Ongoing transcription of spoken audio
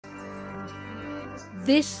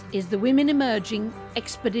This is the Women Emerging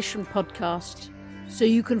Expedition podcast, so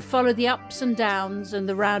you can follow the ups and downs and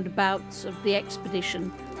the roundabouts of the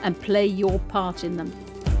expedition and play your part in them.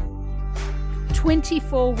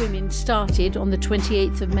 24 women started on the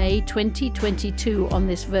 28th of May 2022 on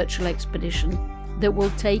this virtual expedition that will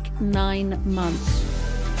take 9 months.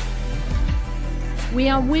 We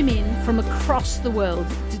are women from across the world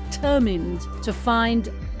determined to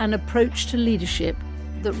find an approach to leadership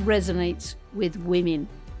that resonates with women.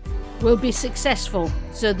 We'll be successful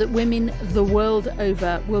so that women the world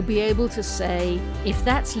over will be able to say, if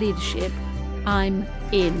that's leadership, I'm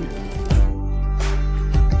in.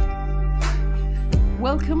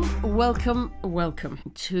 Welcome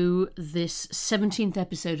to this 17th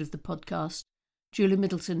episode of the podcast. Julie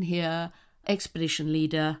Middleton here, expedition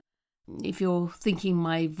leader. If you're thinking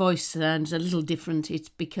my voice sounds a little different, it's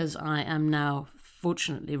because I am now,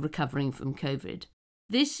 fortunately, recovering from COVID.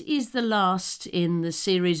 This is the last in the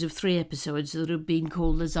series of 3 episodes that have been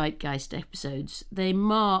called the Zeitgeist episodes. They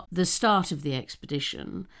mark the start of the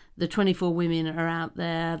expedition. The 24 women are out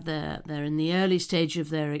there, they're in the early stage of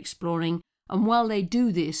their exploring, and while they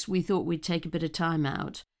do this, we thought we'd take a bit of time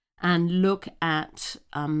out and look at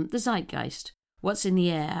the Zeitgeist. What's in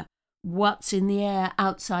the air? What's in the air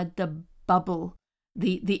outside the bubble?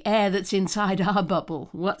 The air that's inside our bubble.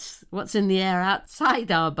 What's in the air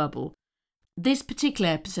outside our bubble? This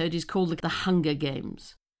particular episode is called The Hunger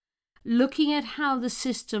Games, looking at how the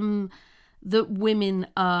system that women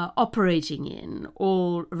are operating in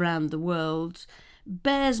all around the world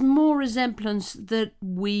bears more resemblance than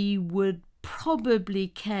we would probably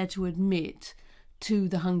care to admit to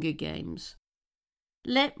the Hunger Games.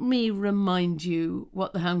 Let me remind you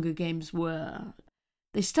what the Hunger Games were.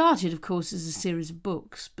 They started, of course, as a series of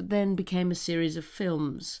books, but then became a series of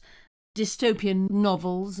films. Dystopian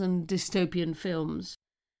novels and dystopian films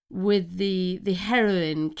with the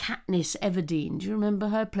heroine Katniss Everdeen. Do you remember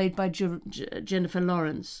her? Played by Jennifer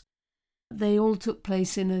Lawrence. They all took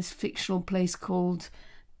place in a fictional place called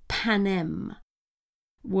Panem,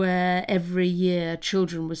 where every year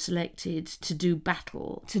children were selected to do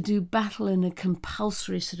battle in a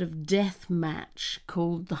compulsory sort of death match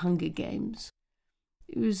called the Hunger Games.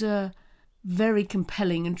 It was a very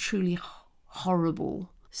compelling and truly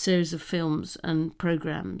horrible series of films and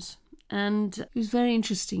programs, and it was very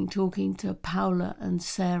interesting talking to Paula and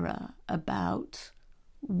Sarah about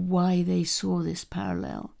why they saw this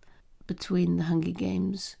parallel between the Hunger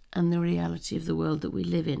Games and the reality of the world that we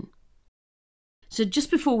live in. So just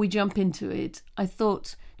before we jump into it, I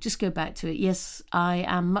thought just go back to it. Yes, I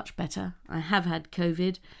am much better. I have had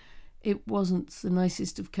COVID. It wasn't the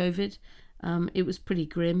nicest of COVID. It was pretty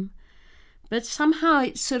grim. But somehow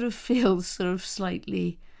it sort of feels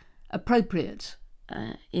slightly appropriate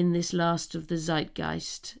in this last of the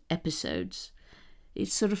Zeitgeist episodes. It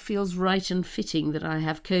sort of feels right and fitting that I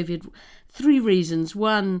have COVID. 3 reasons.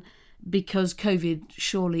 1, because COVID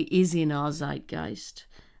surely is in our zeitgeist.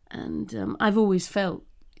 And I've always felt,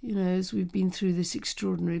 as we've been through this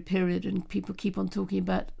extraordinary period and people keep on talking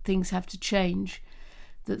about things have to change,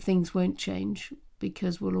 that things won't change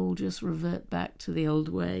because we'll all just revert back to the old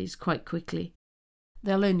ways quite quickly.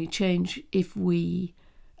 They'll only change if we,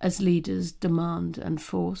 as leaders, demand and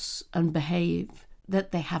force and behave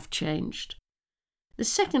that they have changed. The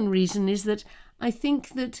second reason is that I think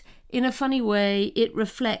that in a funny way it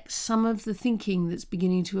reflects some of the thinking that's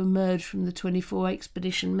beginning to emerge from the 24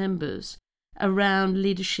 expedition members around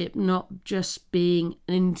leadership not just being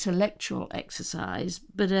an intellectual exercise,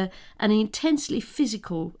 but an intensely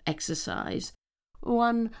physical exercise,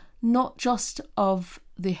 one not just of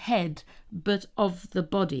the head, but of the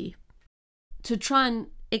body. To try and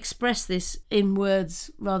express this in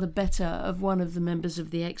words rather better of one of the members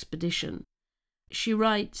of the expedition, she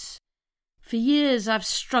writes, "For years I've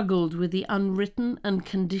struggled with the unwritten and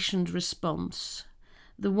conditioned response,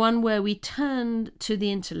 the one where we turn to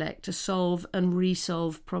the intellect to solve and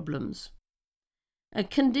resolve problems. A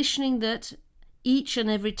conditioning that each and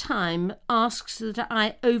every time asks that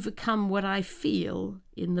I overcome what I feel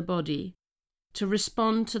in the body, to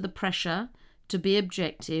respond to the pressure, to be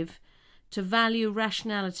objective, to value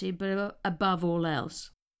rationality above all else.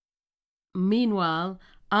 Meanwhile,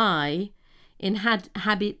 I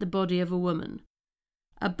inhabit the body of a woman,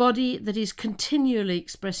 a body that is continually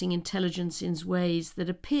expressing intelligence in ways that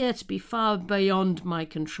appear to be far beyond my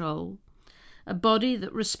control, a body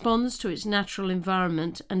that responds to its natural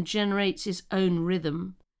environment and generates its own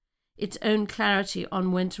rhythm, its own clarity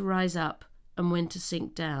on when to rise up and when to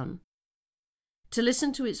sink down. To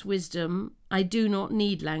listen to its wisdom, I do not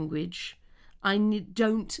need language. I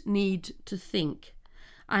don't need to think.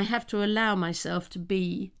 I have to allow myself to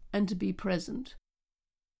be and to be present.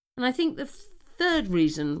 And I think the third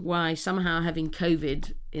reason why somehow having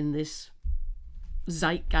COVID in this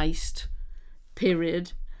Zeitgeist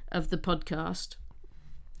period of the podcast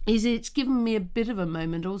is it's given me a bit of a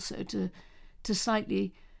moment also to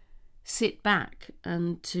slightly sit back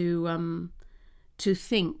and to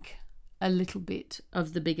think a little bit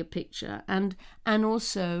of the bigger picture, and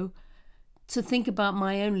also to think about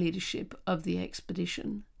my own leadership of the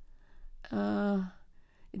expedition.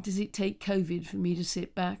 Does it take COVID for me to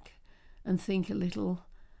sit back and think a little?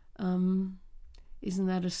 Isn't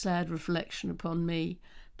that a sad reflection upon me?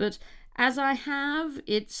 But as I have,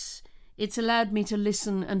 it's allowed me to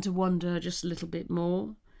listen and to wonder just a little bit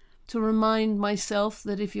more, to remind myself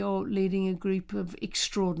that if you're leading a group of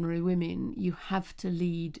extraordinary women, you have to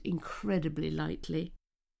lead incredibly lightly.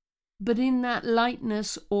 But in that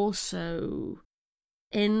lightness also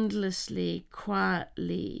endlessly,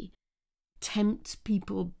 quietly tempt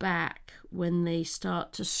people back when they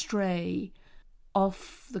start to stray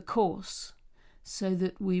off the course, so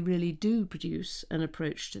that we really do produce an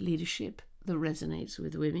approach to leadership that resonates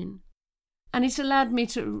with women. And it's allowed me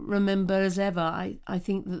to remember, as ever, I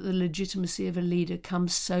think that the legitimacy of a leader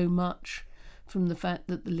comes so much from the fact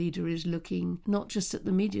that the leader is looking not just at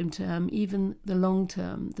the medium term, even the long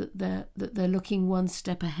term, that they're looking one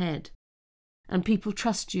step ahead. And people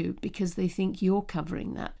trust you because they think you're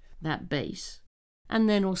covering that base. And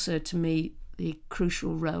then also, to me, the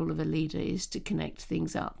crucial role of a leader is to connect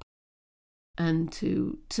things up and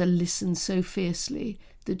to listen so fiercely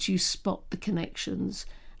that you spot the connections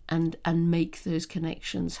and make those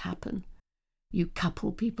connections happen. You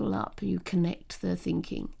couple people up, you connect their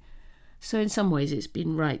thinking. So in some ways it's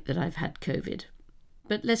been right that I've had COVID.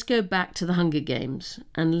 But let's go back to the Hunger Games,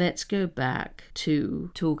 and let's go back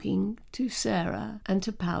to talking to Sarah and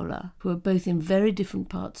to Paula, who are both in very different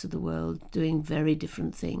parts of the world, doing very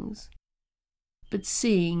different things, but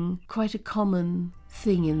seeing quite a common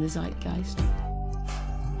thing in the zeitgeist.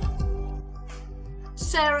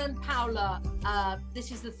 Sarah and Paula,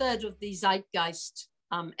 this is the third of the Zeitgeist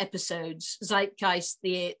episodes. Zeitgeist,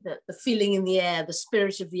 the feeling in the air, the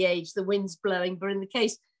spirit of the age, the winds blowing. But in the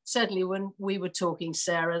case, certainly when we were talking,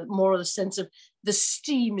 Sarah, more of the sense of the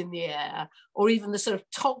steam in the air, or even the sort of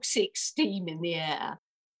toxic steam in the air.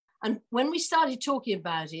 And when we started talking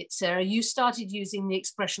about it, Sarah, you started using the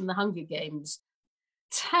expression the Hunger Games.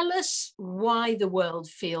 Tell us why the world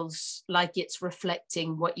feels like it's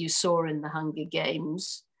reflecting what you saw in the Hunger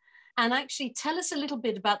Games. And actually tell us a little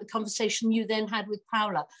bit about the conversation you then had with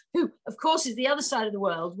Paula, who, of course, is the other side of the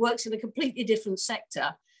world, works in a completely different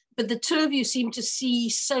sector. But the two of you seem to see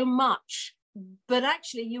so much. But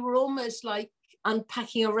actually, you were almost like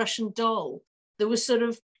unpacking a Russian doll. There was sort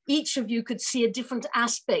of, each of you could see a different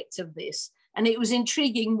aspect of this. And it was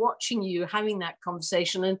intriguing watching you having that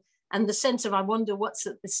conversation, and the sense of, I wonder what's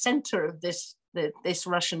at the center of this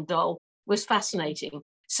Russian doll was fascinating.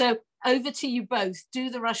 So over to you both. Do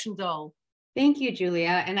the Russian doll. Thank you,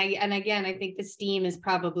 Julia. And again, I think the steam is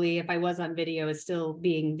probably, if I was on video, is still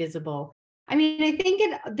being visible. I mean, I think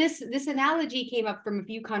this analogy came up from a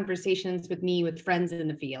few conversations with me with friends in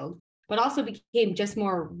the field, but also became just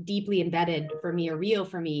more deeply embedded for me, or real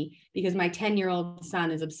for me, because my 10-year-old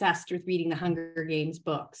son is obsessed with reading the Hunger Games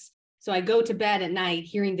books. So I go to bed at night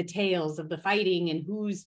hearing the tales of the fighting and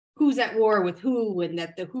who's at war with who, and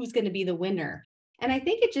who's going to be the winner. And I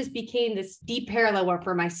think it just became this deep parallel where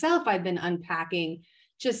for myself, I've been unpacking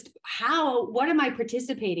just what am I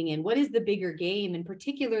participating in? What is the bigger game? And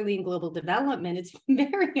particularly in global development, it's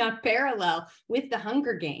very on parallel with the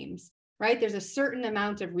Hunger Games, right? There's a certain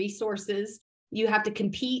amount of resources. You have to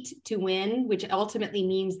compete to win, which ultimately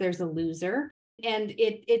means there's a loser. And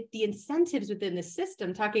the incentives within the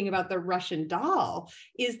system, talking about the Russian doll,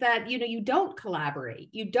 is that, you don't collaborate.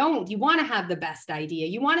 You want to have the best idea.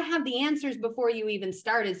 You want to have the answers before you even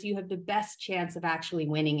started, so you have the best chance of actually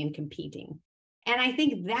winning and competing. And I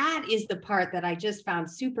think that is the part that I just found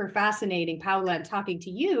super fascinating, Paula, and talking to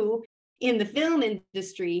you in the film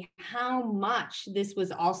industry, how much this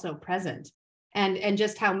was also present. And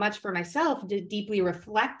just how much for myself, deeply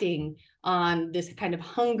reflecting on this kind of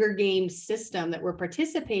Hunger Games system that we're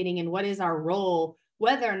participating in. What is our role,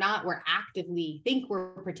 whether or not we're actively think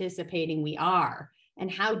we're participating, we are, and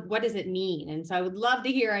what does it mean? And so I would love to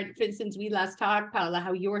hear, since we last talked, Paula,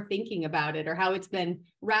 how you're thinking about it, or how it's been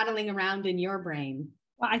rattling around in your brain.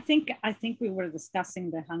 Well, I think we were discussing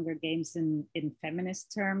the Hunger Games in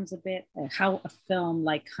feminist terms a bit, how a film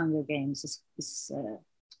like Hunger Games is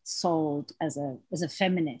sold as a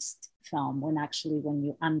feminist film, when actually when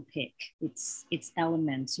you unpick its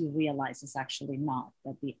elements, you realize it's actually not,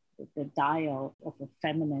 that the dial of a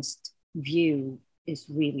feminist view is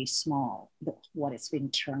really small, what it's been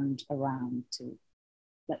turned around to,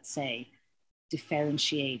 let's say,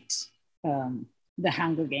 differentiate the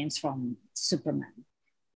Hunger Games from Superman.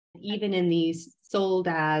 Even in these sold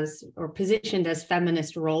as or positioned as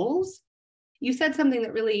feminist roles, you said something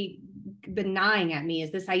that really been gnawing at me,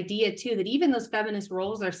 is this idea too that even those feminist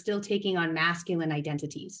roles are still taking on masculine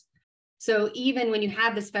identities. So even when you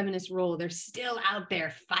have this feminist role, they're still out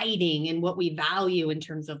there fighting, and what we value in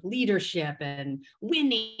terms of leadership and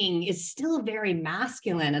winning is still very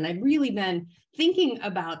masculine. And I've really been thinking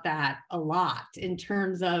about that a lot in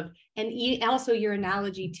terms of, and also your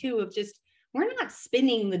analogy too, of just, we're not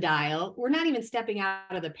spinning the dial. We're not even stepping out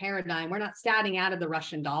of the paradigm. We're not starting out of the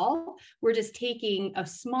Russian doll. We're just taking a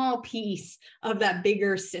small piece of that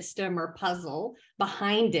bigger system or puzzle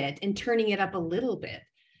behind it and turning it up a little bit.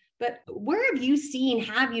 But where have you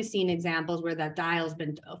seen examples where that dial's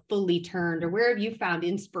been fully turned, or where have you found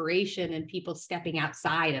inspiration in people stepping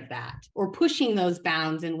outside of that or pushing those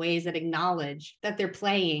bounds in ways that acknowledge that they're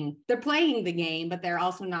playing the game, but they're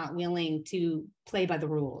also not willing to play by the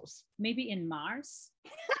rules? Maybe in Mars.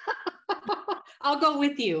 I'll go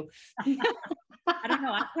with you. I don't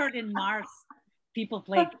know. I've heard in Mars, people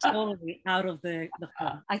play totally out of the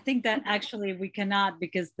film. I think that actually we cannot,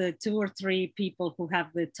 because the 2 or 3 people who have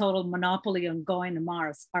the total monopoly on going to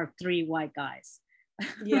Mars are 3 white guys.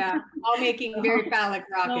 Yeah, all making very phallic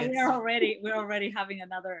rockets. So we're already having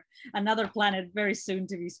another planet very soon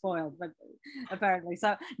to be spoiled, but apparently.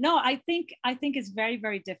 So no, I think it's very,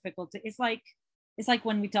 very difficult. It's like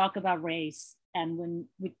when we talk about race, and when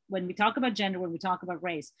we talk about gender, when we talk about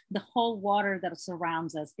race, the whole water that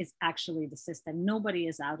surrounds us is actually the system. Nobody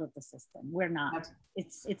is out of the system. We're not.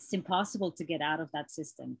 It's impossible to get out of that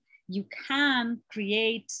system. You can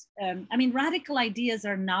create, radical ideas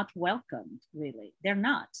are not welcomed, really. They're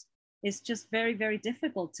not. It's just very, very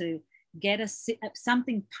difficult to get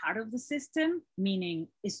something part of the system, meaning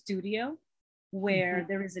a studio, where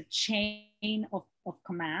there is a chain of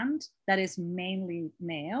command that is mainly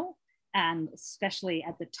male, and especially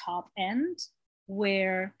at the top end,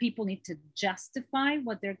 where people need to justify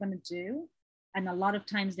what they're going to do. And a lot of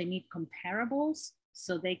times they need comparables,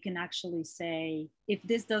 so they can actually say, if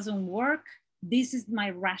this doesn't work, this is my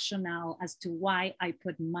rationale as to why I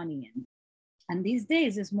put money in. And these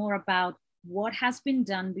days it's more about what has been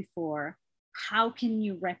done before, how can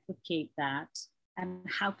you replicate that, and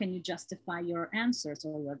how can you justify your answers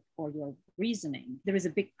or your reasoning. There is a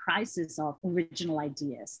big crisis of original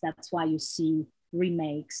ideas. That's why you see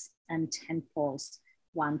remakes and tentpoles,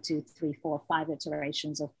 1, 2, 3, 4, 5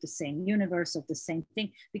 iterations of the same universe, of the same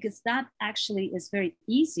thing, because that actually is very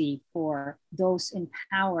easy for those in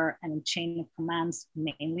power and in chain of commands,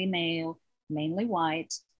 mainly male, mainly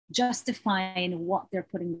white, justifying what they're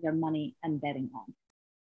putting their money and betting on.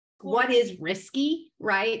 What is risky,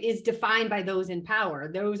 right, is defined by those in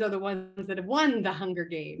power. Those are the ones that have won the Hunger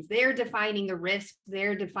Games. They're defining the risk,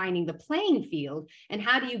 they're defining the playing field. And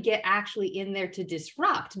how do you get actually in there to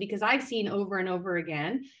disrupt? Because I've seen over and over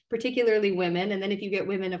again, particularly women, and then if you get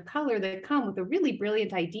women of color that come with a really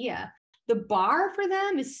brilliant idea, the bar for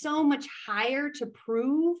them is so much higher to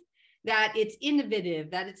prove that it's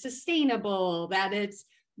innovative, that it's sustainable,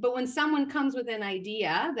 but when someone comes with an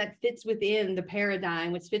idea that fits within the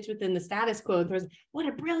paradigm, which fits within the status quo, what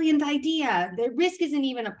a brilliant idea. The risk isn't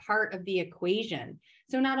even a part of the equation.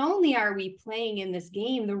 So not only are we playing in this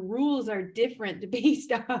game, the rules are different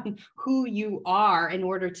based on who you are in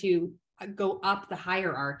order to go up the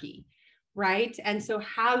hierarchy, right? And so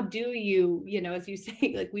how do you, as you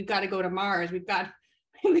say, like, we've got to go to Mars. We've got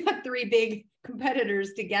 3 big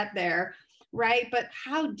competitors to get there. Right. But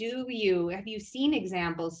have you seen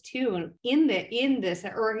examples too in this,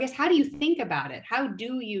 or I guess, how do you think about it? How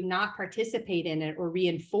do you not participate in it or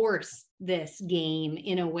reinforce this game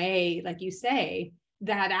in a way, like you say,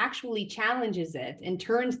 that actually challenges it and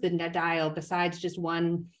turns the dial besides just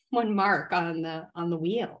one mark on the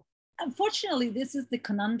wheel? Unfortunately, this is the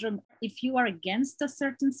conundrum. If you are against a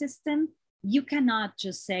certain system, you cannot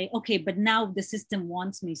just say, okay, but now the system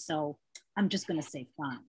wants me, so I'm just going to say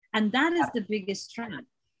fine. And that is the biggest trap,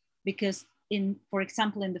 because for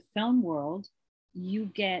example, in the film world,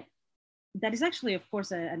 that is actually, of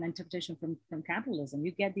course, an interpretation from capitalism.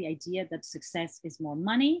 You get the idea that success is more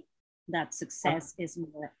money, that success is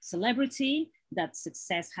more celebrity, that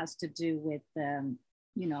success has to do with,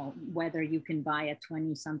 whether you can buy a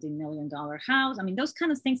 $20-something million house. I mean, those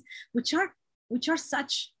kind of things, which are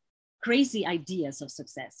such crazy ideas of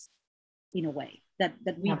success in a way.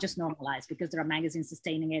 That we just normalize because there are magazines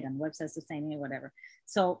sustaining it and websites sustaining it, whatever.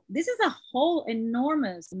 So this is a whole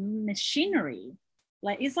enormous machinery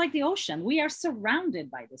Like it's like the ocean. We are surrounded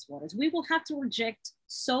by these waters. We will have to reject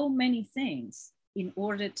so many things in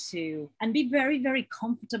order to, and be very, very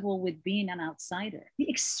comfortable with being an outsider. Be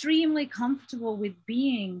extremely comfortable with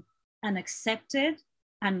being unaccepted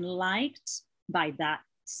and liked by that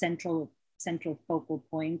central focal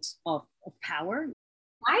point of power.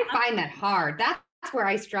 I find that hard. That's where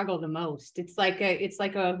I struggle the most. It's like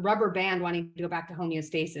a rubber band wanting to go back to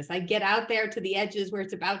homeostasis. I get out there to the edges where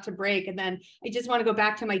it's about to break, and then I just want to go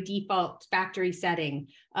back to my default factory setting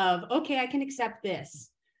of, okay, I can accept this,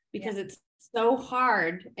 because it's so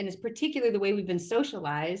hard, and it's particularly the way we've been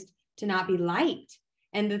socialized to not be liked.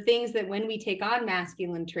 And the things that when we take on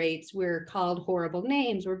masculine traits, we're called horrible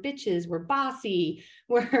names, we're bitches, we're bossy,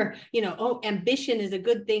 we're, ambition is a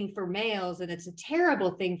good thing for males and it's a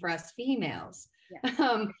terrible thing for us females.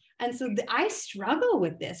 Yeah. And so I struggle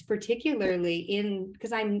with this, particularly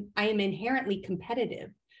because I am inherently competitive.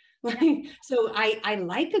 So I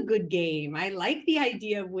like a good game. I like the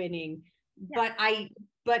idea of winning,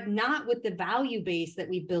 but not with the value base that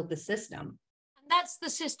we built the system. That's the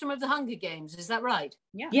system of the Hunger Games, is that right?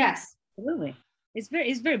 Yeah. Yes. Absolutely. It's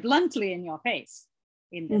very bluntly in your face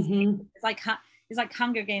in this. Mm-hmm. It's like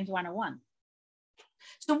Hunger Games 101.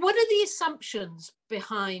 So what are the assumptions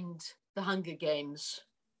behind the Hunger Games?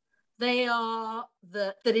 They are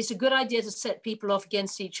that it's a good idea to set people off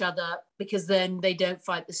against each other because then they don't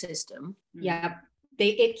fight the system. Yeah.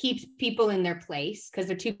 It keeps people in their place because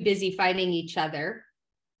they're too busy fighting each other.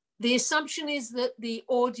 The assumption is that the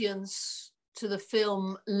audience to the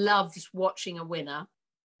film loves watching a winner.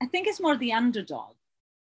 I think it's more the underdog.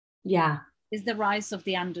 Yeah. It's the rise of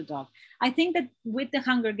the underdog. I think that with the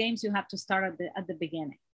Hunger Games, you have to start at the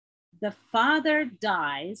beginning. The father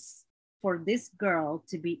dies for this girl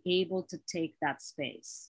to be able to take that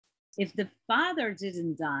space. If the father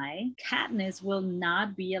didn't die, Katniss will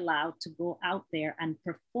not be allowed to go out there and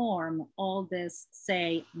perform all this,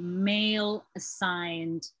 say, male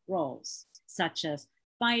assigned roles, such as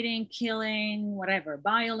fighting, killing, whatever,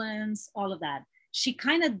 violence, all of that. She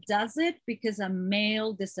kind of does it because a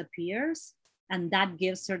male disappears, and that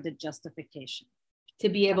gives her the justification to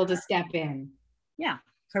be able to step in. Yeah,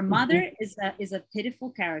 her mother is a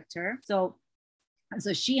pitiful character, so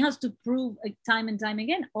she has to prove time and time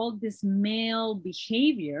again all this male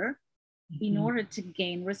behavior in order to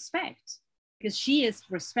gain respect, because she is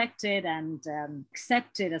respected and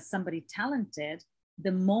accepted as somebody talented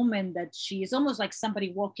the moment that she is almost like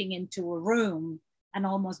somebody walking into a room and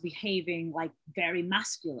almost behaving like very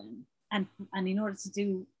masculine. And in order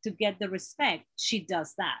to get the respect, she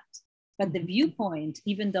does that. But the viewpoint,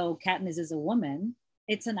 even though Katniss is a woman,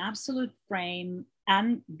 it's an absolute frame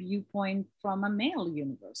and viewpoint from a male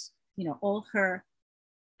universe. All her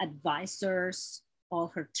advisors, all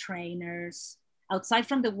her trainers, outside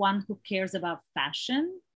from the one who cares about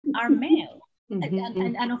fashion, are male.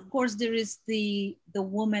 And of course, there is the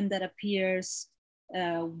woman that appears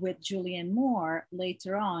with Julianne Moore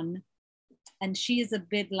later on. And she is a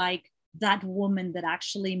bit like that woman that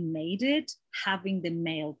actually made it, having the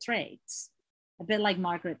male traits. A bit like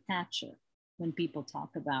Margaret Thatcher, when people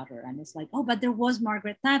talk about her. And it's like, oh, but there was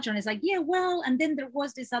Margaret Thatcher. And it's like, yeah, well, and then there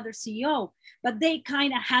was this other CEO. But they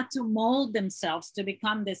kind of had to mold themselves to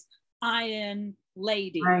become this Iron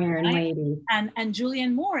Lady. And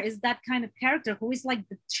Julianne Moore is that kind of character who is like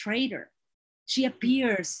the traitor. She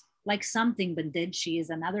appears like something, but then she is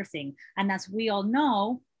another thing. And as we all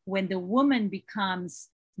know, when the woman becomes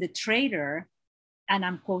the traitor, and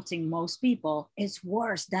I'm quoting most people, it's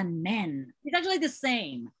worse than men. It's actually the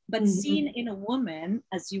same, but seen in a woman,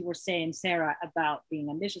 as you were saying, Sarah, about being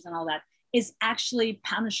ambitious and all that, is actually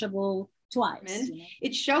punishable twice.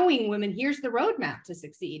 It's showing women, here's the roadmap to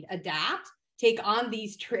succeed. Adapt, take on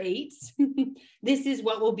these traits. This is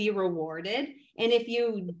what will be rewarded. And if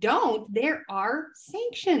you don't, there are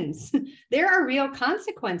sanctions. There are real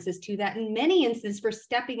consequences to that. In many instances, for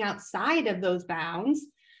stepping outside of those bounds,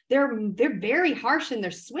 they're very harsh and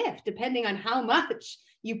they're swift, depending on how much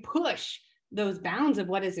you push those bounds of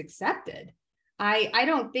what is accepted. I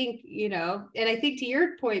don't think, and I think to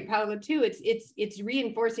your point, Paula, too, it's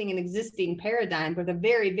reinforcing an existing paradigm with a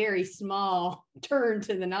very, very small turn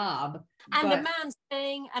to the knob. And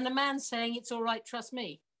a man saying, it's all right, trust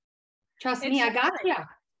me. Trust me, I got you.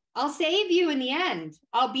 I'll save you in the end.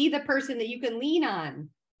 I'll be the person that you can lean on.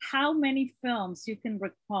 How many films you can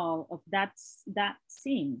recall of that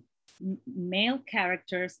scene? Male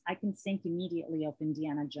characters, I can think immediately of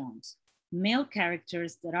Indiana Jones. Male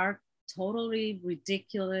characters that are totally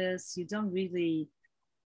ridiculous. You don't really,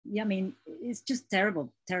 it's just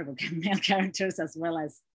terrible male characters as well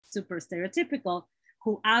as super stereotypical.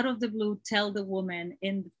 who out of the blue tell the woman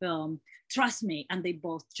in the film, trust me, and they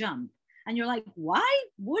both jump. And you're like, why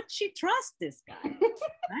would she trust this guy?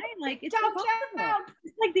 Right? Like, it's impossible.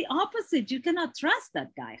 It's like the opposite. You cannot trust that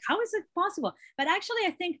guy. How is it possible? But actually,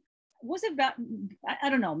 I think, was it about, I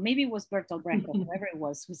don't know, maybe it was Bertolt Brecht or whoever it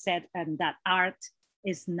was who said that art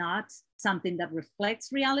is not something that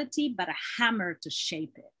reflects reality, but a hammer to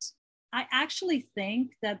shape it. I actually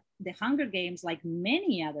think that the Hunger Games, like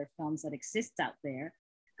many other films that exist out there,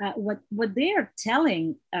 what they are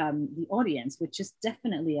telling the audience, which is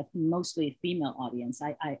definitely a mostly female audience,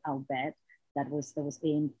 I'll bet that was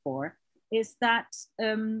aimed for, is that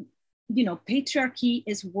patriarchy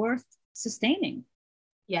is worth sustaining.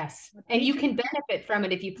 Yes, and you can benefit from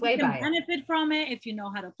it if you play by it. Benefit from it if you know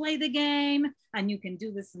how to play the game, and you can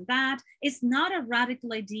do this and that. It's not a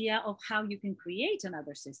radical idea of how you can create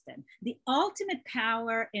another system. The ultimate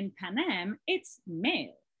power in Panem, it's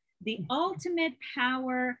male. The ultimate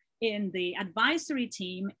power in the advisory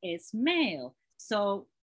team is male. So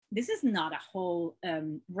this is not a whole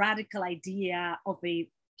radical idea of a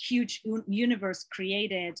huge universe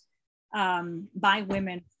created by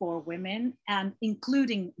women for women, and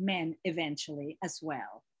including men eventually as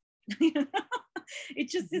well. It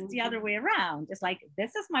just is the other way around. It's like,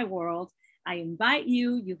 this is my world. I invite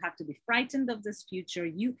you. You have to be frightened of this future.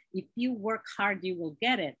 If you work hard, you will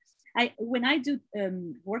get it. When I do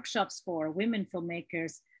workshops for women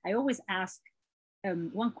filmmakers, I always ask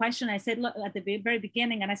one question. I said, look, at the very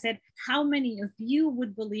beginning, and I said, how many of you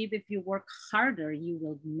would believe if you work harder, you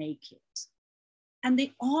will make it? And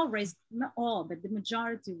they all raise, not all, but the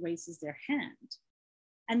majority raises their hand.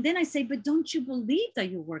 And then I say, but don't you believe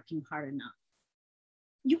that you're working hard enough?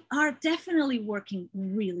 You are definitely working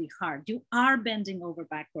really hard. You are bending over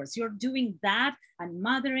backwards. You're doing that and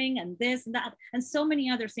mothering and this and that and so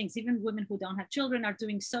many other things. Even women who don't have children are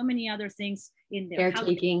doing so many other things in their house.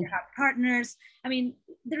 They have partners. I mean,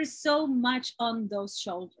 there is so much on those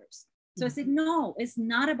shoulders. So I said, no, it's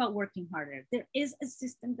not about working harder. There is a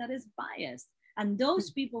system that is biased. And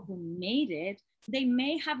those people who made it, they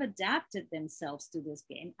may have adapted themselves to this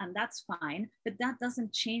game, and that's fine, but that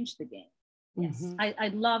doesn't change the game. Yes, I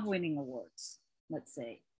love winning awards, let's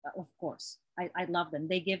say, of course. I love them.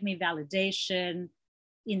 They give me validation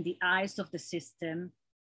in the eyes of the system.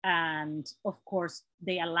 And of course,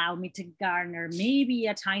 they allow me to garner maybe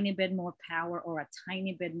a tiny bit more power or a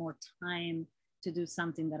tiny bit more time to do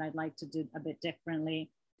something that I'd like to do a bit differently.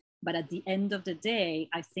 But at the end of the day,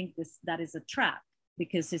 I think that is a trap,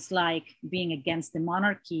 because it's like being against the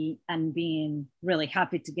monarchy and being really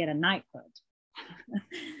happy to get a knighthood.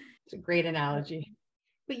 It's a great analogy.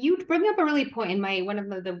 But you bring up a really point. One of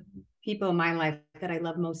the people in my life that I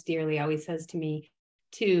love most dearly always says to me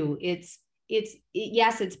too,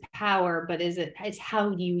 yes, it's power, but it's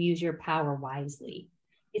how you use your power wisely.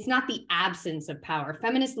 It's not the absence of power.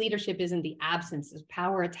 Feminist leadership isn't the absence of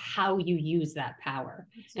power. It's how you use that power.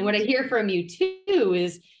 And what I hear from you too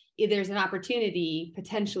is there's an opportunity,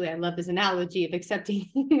 potentially, I love this analogy of accepting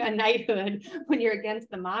a knighthood when you're against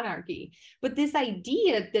the monarchy. But this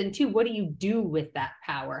idea then too, what do you do with that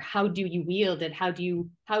power? How do you wield it? How do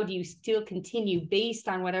you still continue based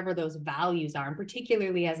on whatever those values are? And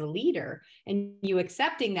particularly as a leader, and you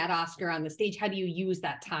accepting that Oscar on the stage, how do you use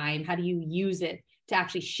that time? How do you use it to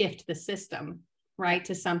actually shift the system, right,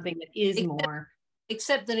 to something that is more.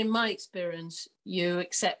 Except that in my experience, you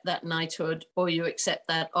accept that knighthood or you accept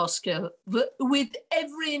that Oscar with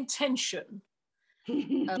every intention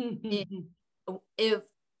if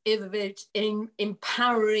it's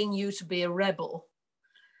empowering you to be a rebel.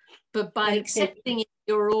 But by accepting it,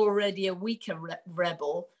 you're already a weaker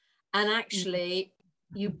rebel. And actually,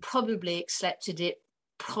 you probably accepted it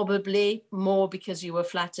probably more because you were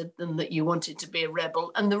flattered than that you wanted to be a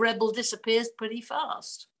rebel, and the rebel disappears pretty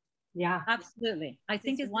fast. Yeah, absolutely. I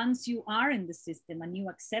think once you are in the system and you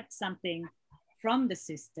accept something from the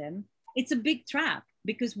system, it's a big trap,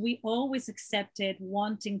 because we always accepted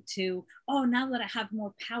wanting to, now that I have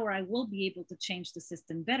more power, I will be able to change the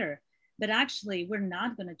system better. But actually, we're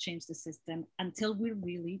not going to change the system until we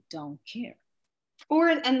really don't care.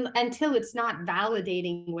 Until it's not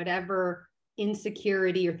validating whatever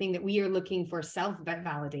insecurity or thing that we are looking for,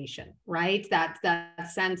 self-validation, right? That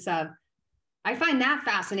sense of, I find that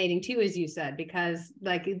fascinating too, as you said, because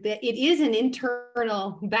it is an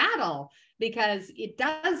internal battle, because it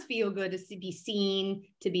does feel good to be seen,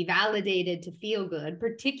 to be validated, to feel good,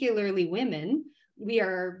 particularly women, we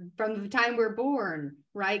are, from the time we're born,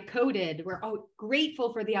 right, coded. We're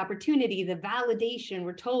grateful for the opportunity, the validation.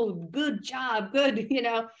 We're told, good job, good,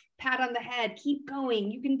 pat on the head, keep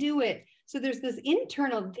going, you can do it. So there's this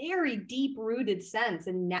internal, very deep rooted sense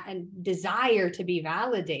and desire to be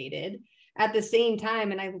validated at the same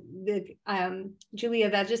time. And Julia,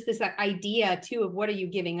 that's just this idea too of what are you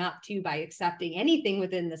giving up to by accepting anything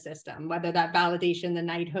within the system, whether that validation, the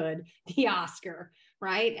knighthood, the Oscar,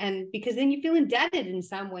 right? And because then you feel indebted in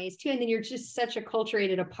some ways too. And then you're just such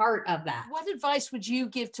acculturated a part of that. What advice would you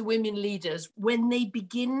give to women leaders when they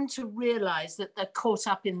begin to realize that they're caught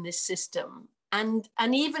up in this system? And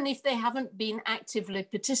even if they haven't been actively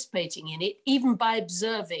participating in it, even by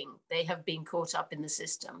observing, they have been caught up in the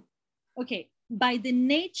system. Okay, by the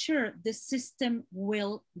nature, the system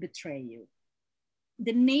will betray you.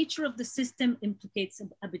 The nature of the system implicates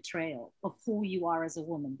a betrayal of who you are as a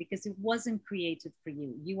woman, because it wasn't created for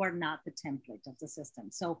you. You are not the template of the system.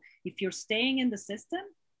 So if you're staying in the system,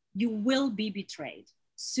 you will be betrayed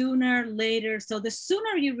sooner, later. So the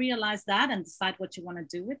sooner you realize that and decide what you want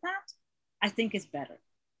to do with that, I think is better.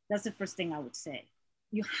 That's the first thing I would say.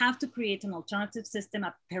 You have to create an alternative system,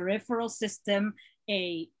 a peripheral system,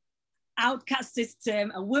 a outcast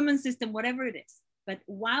system, a women's system, whatever it is. But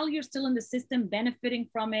while you're still in the system, benefiting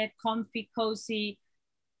from it, comfy, cozy,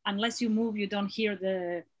 unless you move, you don't hear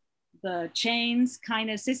the chains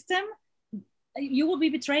kind of system, you will be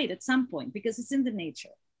betrayed at some point because it's in the nature.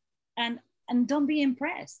 And don't be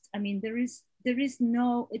impressed. I mean, there is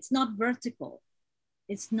no, it's not vertical.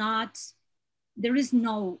 It's not, there is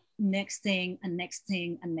no next thing and next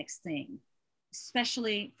thing and next thing,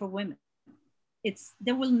 especially for women.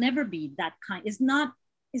 There will never be that kind. It's not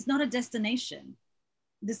a destination.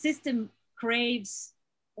 The system craves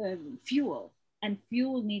fuel, and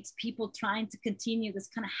fuel needs people trying to continue this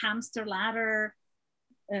kind of hamster ladder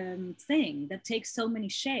thing that takes so many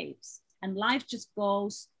shapes, and life just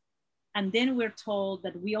goes. And then we're told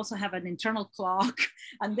that we also have an internal clock,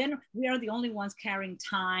 and then we are the only ones carrying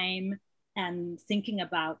time and thinking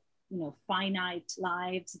about, finite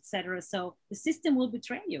lives, etc. So the system will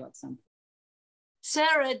betray you at some point.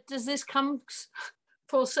 Sarah, does this come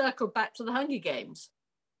full circle back to the Hunger Games?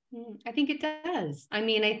 I think it does. I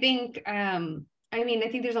think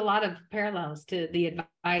there's a lot of parallels to the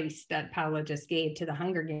advice that Paula just gave to the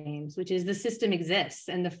Hunger Games, which is the system exists.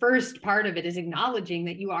 And the first part of it is acknowledging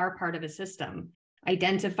that you are part of a system,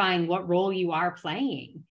 identifying what role you are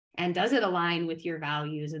playing. And does it align with your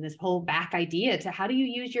values? And this whole back idea to how do you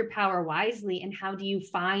use your power wisely, and how do you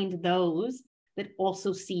find those that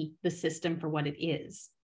also see the system for what it is?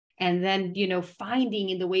 And then,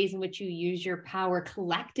 finding in the ways in which you use your power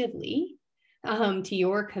collectively to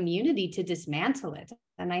your community to dismantle it.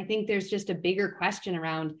 And I think there's just a bigger question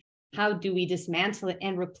around how do we dismantle it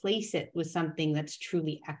and replace it with something that's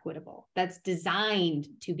truly equitable, that's designed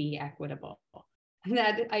to be equitable.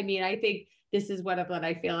 I think this is what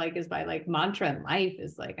I feel like is my mantra in life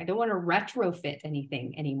is I don't want to retrofit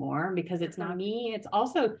anything anymore, because it's not me. It's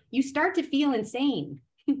also, you start to feel insane,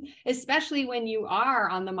 especially when you are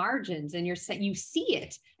on the margins and you see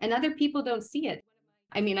it and other people don't see it.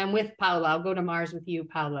 I'm with Paula. I'll go to Mars with you,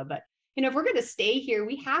 Paula. But, if we're going to stay here,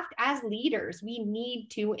 we have to, as leaders, we need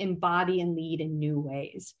to embody and lead in new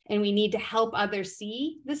ways. And we need to help others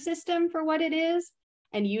see the system for what it is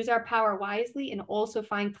and use our power wisely, and also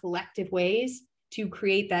find collective ways to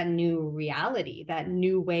create that new reality, that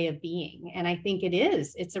new way of being. And I think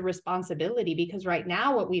it's a responsibility, because right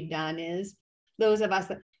now what we've done is, those of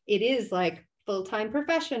us, it is full-time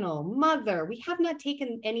professional, mother, we have not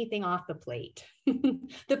taken anything off the plate.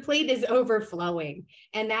 The plate is overflowing.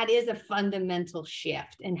 And that is a fundamental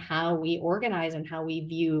shift in how we organize and how we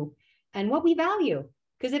view and what we value.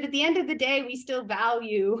 Because if at the end of the day, we still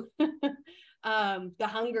value the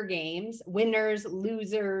Hunger Games, winners,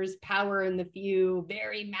 losers, power in the few,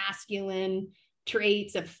 very masculine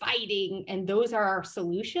traits of fighting, and those are our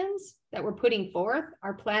solutions that we're putting forth,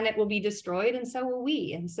 our planet will be destroyed, and so will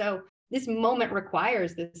we. And so this moment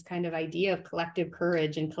requires this kind of idea of collective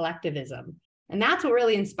courage and collectivism. And that's what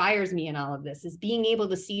really inspires me in all of this, is being able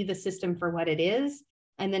to see the system for what it is,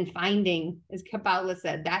 and then finding, as Paula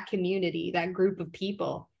said, that community, that group of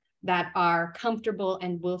people that are comfortable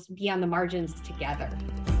and will be on the margins together.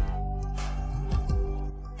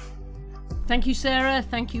 Thank you, Sarah.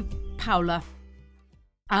 Thank you, Paula.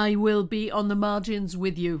 I will be on the margins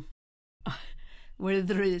with you,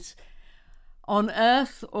 whether it's on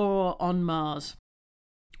Earth or on Mars.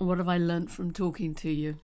 What have I learnt from talking to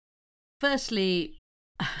you? Firstly,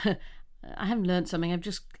 I haven't learnt something. I've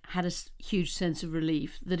just had a huge sense of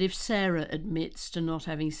relief that if Sarah admits to not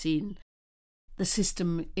having seen the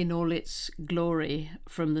system in all its glory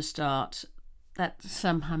from the start, that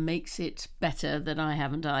somehow makes it better that I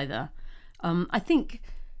haven't either. I think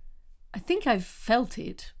I've felt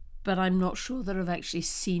it, but I'm not sure that I've actually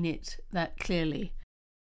seen it that clearly.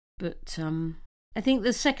 But I think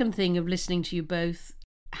the second thing of listening to you both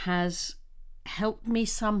has helped me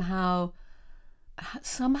somehow.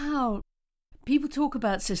 People talk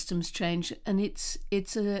about systems change, and it's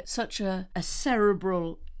such a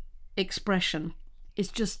cerebral expression.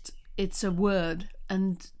 It's a word,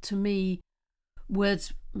 and to me,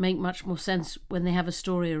 words make much more sense when they have a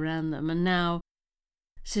story around them. And now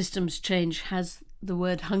systems change has the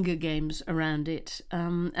word Hunger Games around it,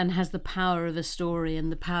 and has the power of a story and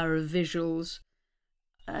the power of visuals.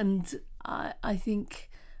 And I think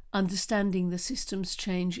understanding the systems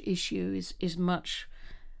change issue is much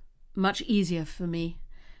easier for me.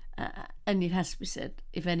 And it has to be said,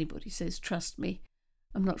 if anybody says trust me,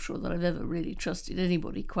 I'm not sure that I've ever really trusted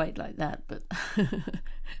anybody quite like that, but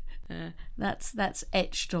that's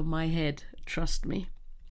etched on my head, trust me.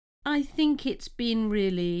 I think it's been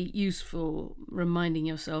really useful reminding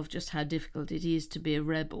yourself just how difficult it is to be a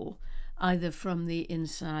rebel, either from the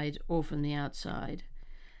inside or from the outside.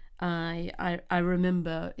 I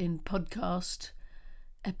remember in podcast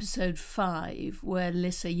episode 5 where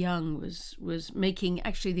Lissa Young was making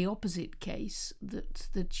actually the opposite case,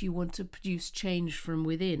 that you want to produce change from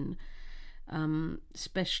within,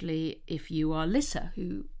 especially if you are Lissa,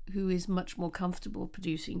 who is much more comfortable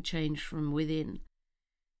producing change from within.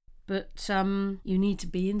 But you need to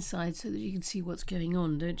be inside so that you can see what's going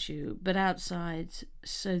on, don't you? But outside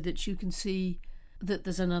so that you can see that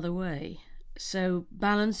there's another way. So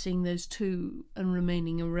balancing those two and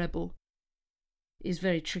remaining a rebel is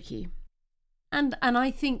very tricky. And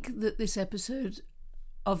I think that this episode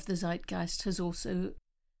of the Zeitgeist has also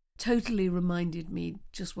totally reminded me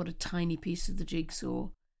just what a tiny piece of the jigsaw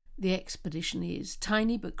the expedition is.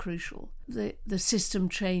 Tiny but crucial. The system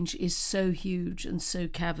change is so huge and so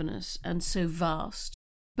cavernous and so vast.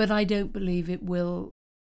 But I don't believe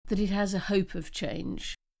that it has a hope of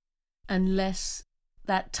change unless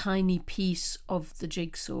that tiny piece of the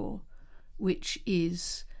jigsaw, which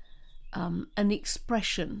is an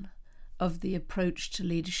expression of the approach to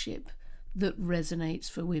leadership that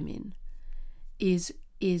resonates for women, is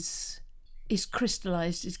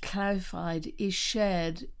crystallized, is clarified, is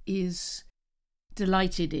shared, is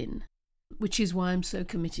delighted in, which is why I'm so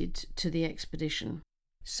committed to the expedition.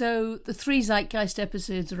 So the 3 Zeitgeist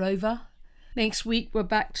episodes are over. Next week we're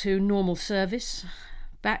back to normal service,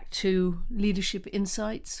 back to leadership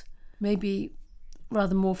insights, maybe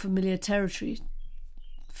rather more familiar territory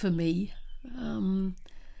for me.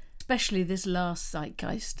 Especially this last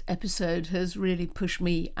Zeitgeist episode has really pushed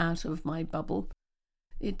me out of my bubble.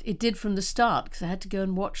 It did from the start, because I had to go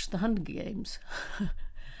and watch the Hunger Games.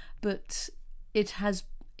 But it has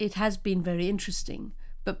been very interesting.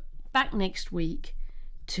 But back next week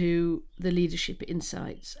to the leadership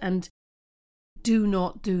insights. And do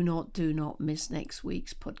not miss next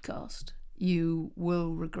week's podcast. You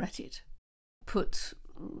will regret it. Put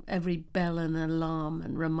every bell and alarm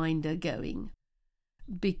and reminder going,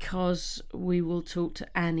 because we will talk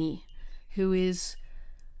to Annie, who is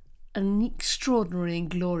an extraordinary and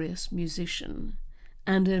glorious musician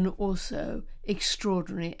and an also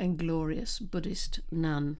extraordinary and glorious Buddhist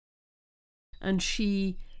nun. And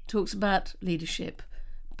she talks about leadership,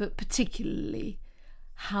 but particularly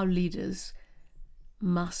how leaders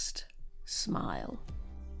must smile.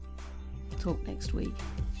 Talk next week.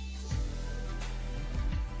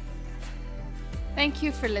 Thank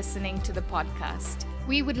you for listening to the podcast.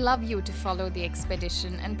 We would love you to follow the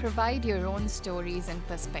expedition and provide your own stories and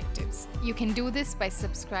perspectives. You can do this by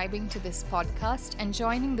subscribing to this podcast and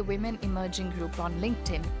joining the Women Emerging group on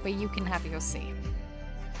LinkedIn, where you can have your say.